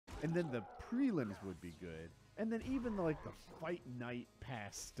and then the prelims would be good, and then even like the fight night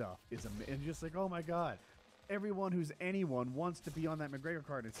pass stuff is and just like, oh my god, everyone who's anyone wants to be on that McGregor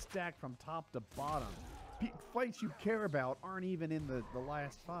card. It's stacked from top to bottom. Fights you care about aren't even in the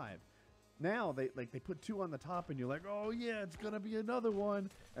last 5. Now they put 2 on the top, and you're like, oh yeah, it's gonna be another one.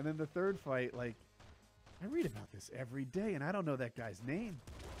 And then the third fight, like, I read about this every day, and I don't know that guy's name.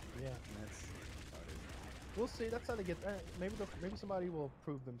 Yeah, That's we'll see. That's how they get. Maybe somebody will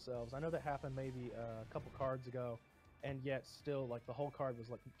prove themselves. I know that happened maybe a couple cards ago, and yet still, like, the whole card was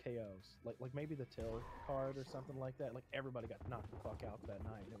like KOs. Like maybe the Till card or something like that. Like, everybody got knocked the fuck out that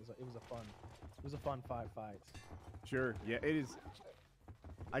night. It was a fun 5 fights. sure. Yeah, it is.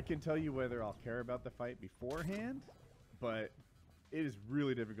 I can tell you whether I'll care about the fight beforehand, but it is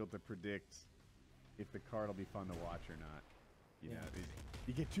really difficult to predict if the card will be fun to watch or not. You know,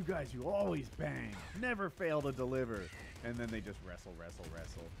 you get 2 guys who always bang, never fail to deliver, and then they just wrestle.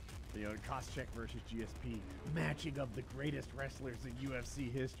 You know, Koscheck versus GSP, matching of the greatest wrestlers in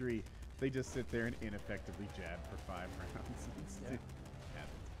UFC history. They just sit there and ineffectively jab for 5 rounds. It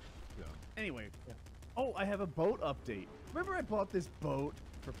happens. So, anyway, oh, I have a boat update. Remember I bought this boat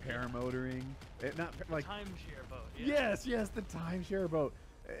for paramotoring? Not like timeshare boat. Yeah. Yes, the timeshare boat.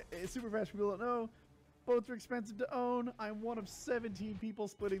 Super fast people don't know. Boats are expensive to own. I'm one of 17 people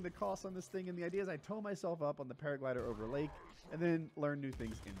splitting the costs on this thing, and the idea is I tow myself up on the paraglider over a lake and then learn new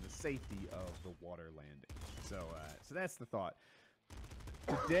things in the safety of the water landing. So that's the thought.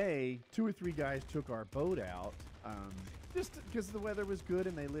 Today, 2 or 3 guys took our boat out just because the weather was good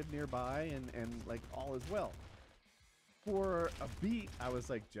and they live nearby, and like all is well. For a beat, I was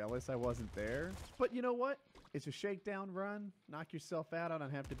like jealous I wasn't there. But you know what? It's a shakedown run. Knock yourself out. I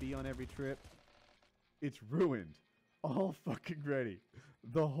don't have to be on every trip. It's ruined. All fucking ready.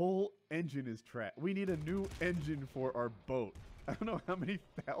 The whole engine is trapped. We need a new engine for our boat. I don't know how many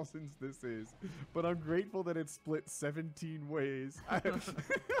thousands this is, but I'm grateful that it's split 17 ways.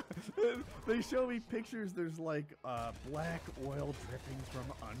 They show me pictures. There's like black oil drippings from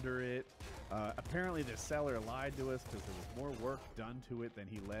under it. Apparently the seller lied to us because there was more work done to it than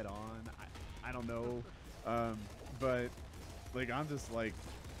he let on. I don't know. But like, I'm just like,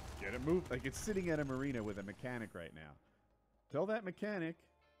 get it moved. Like, it's sitting at a marina with a mechanic right now. Tell that mechanic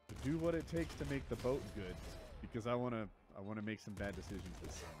to do what it takes to make the boat good, because I want to make some bad decisions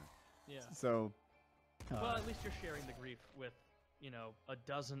this summer. Yeah. So, well, at least you're sharing the grief with, you know,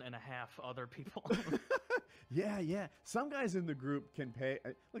 12.5 other people. yeah. Some guys in the group can pay,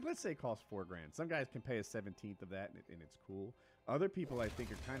 like, let's say it costs $4,000. Some guys can pay a 17th of that, and it's cool. Other people, I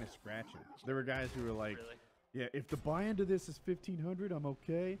think, are kind of scratching. There were guys who were like, Really? yeah, if the buy-in to this is $1,500, I'm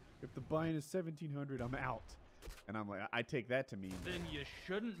okay. If the buy-in is $1,700, I'm out. And I'm like, I take that to mean Then you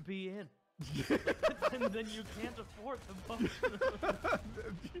shouldn't be in. then you can't afford the boat.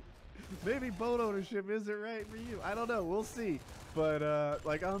 maybe boat ownership isn't right for you. I don't know. We'll see. But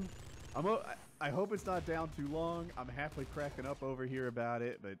like, I hope it's not down too long. I'm halfway cracking up over here about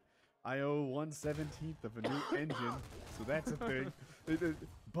it, but I owe 1/17 of a new engine, so that's a thing.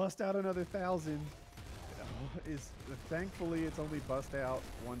 Bust out another 1,000. Thankfully it's only bust out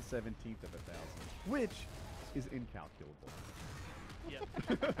 1/17 of 1,000, which is incalculable. Yeah,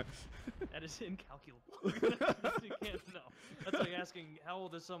 that is incalculable. You can't know. That's like asking how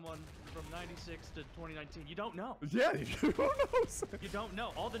old is someone from '96 to 2019. You don't know. Yeah, who knows? You don't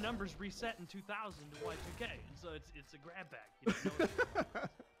know. All the numbers reset in 2000 to Y2K, and so it's a grab bag. You don't know.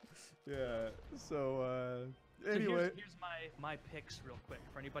 Yeah. So anyway, anyway, here's my picks real quick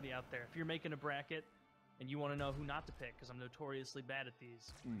for anybody out there. If you're making a bracket and you want to know who not to pick, because I'm notoriously bad at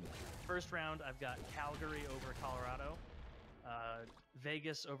these. First round, I've got Calgary over Colorado,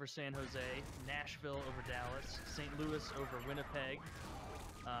 Vegas over San Jose, Nashville over Dallas, St. Louis over Winnipeg,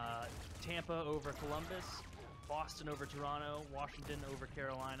 Tampa over Columbus, Boston over Toronto, Washington over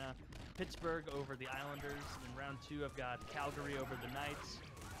Carolina, Pittsburgh over the Islanders. In round 2, I've got Calgary over the Knights,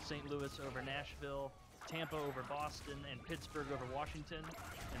 St. Louis over Nashville, Tampa over Boston, and Pittsburgh over Washington.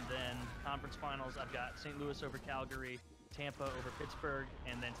 And then conference finals, I've got St. Louis over Calgary, Tampa over Pittsburgh,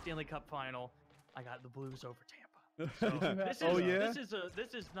 and then Stanley Cup final, I got the Blues over Tampa. So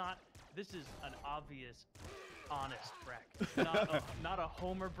this is an obvious, honest bracket, not a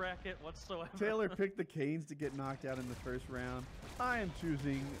homer bracket whatsoever. Taylor picked the Canes to get knocked out in the first round. I am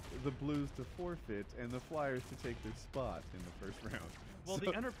choosing the Blues to forfeit and the Flyers to take their spot in the first round. Well,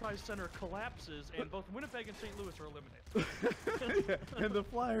 the Enterprise Center collapses, and both Winnipeg and St. Louis are eliminated. Yeah, and the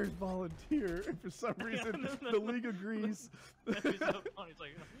Flyers volunteer, and for some reason the league agrees. That'd be so funny. It's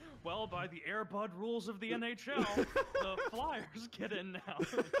like, well, by the Airbud rules of the NHL, the Flyers get in now.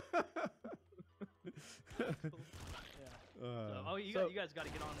 So, you guys got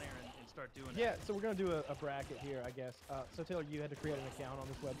to get on there and start doing it. Yeah, so we're gonna do a bracket here, I guess. So Taylor, you had to create an account on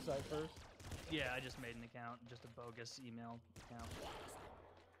this website first. Yeah, I just made an account, just a bogus email account.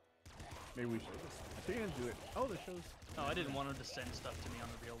 Maybe we should. I think I didn't do it. Oh, the show's. Oh, I didn't want him to send stuff to me on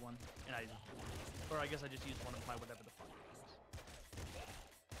the real one, and I guess I just used one of my whatever the fuck it is.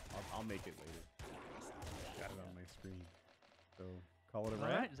 I'll make it later. Got it on my screen. So call it a All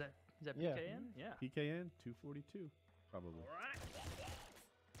wrap. right, is that Yeah. PKN? Yeah. PKN 242, probably. All right.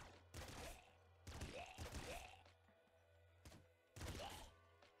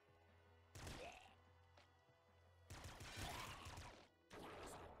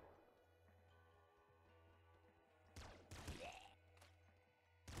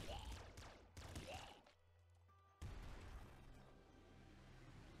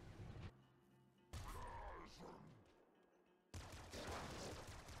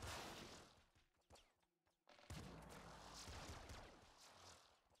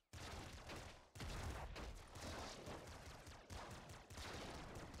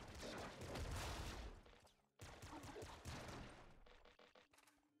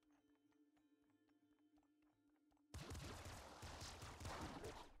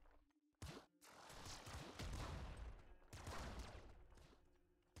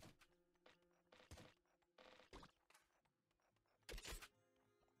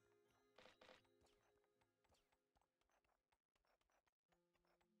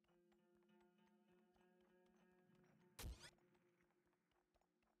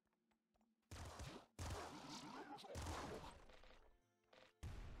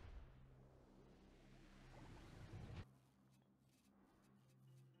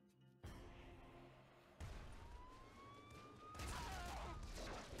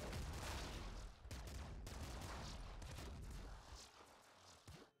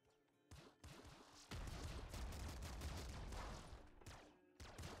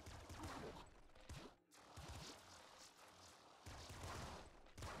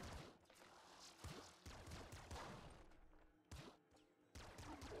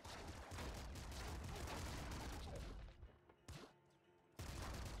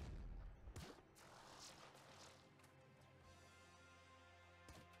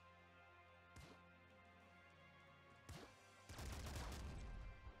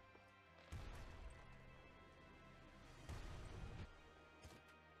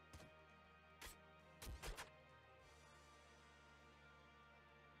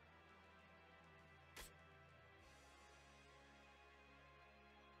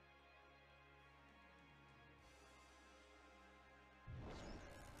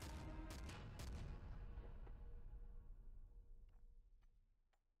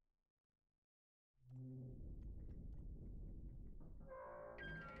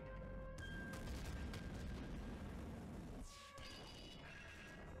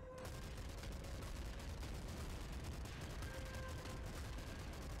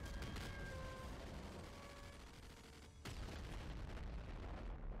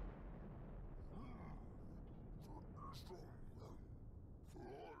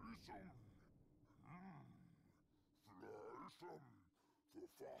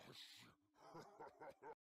 Fleischum, Fleischum,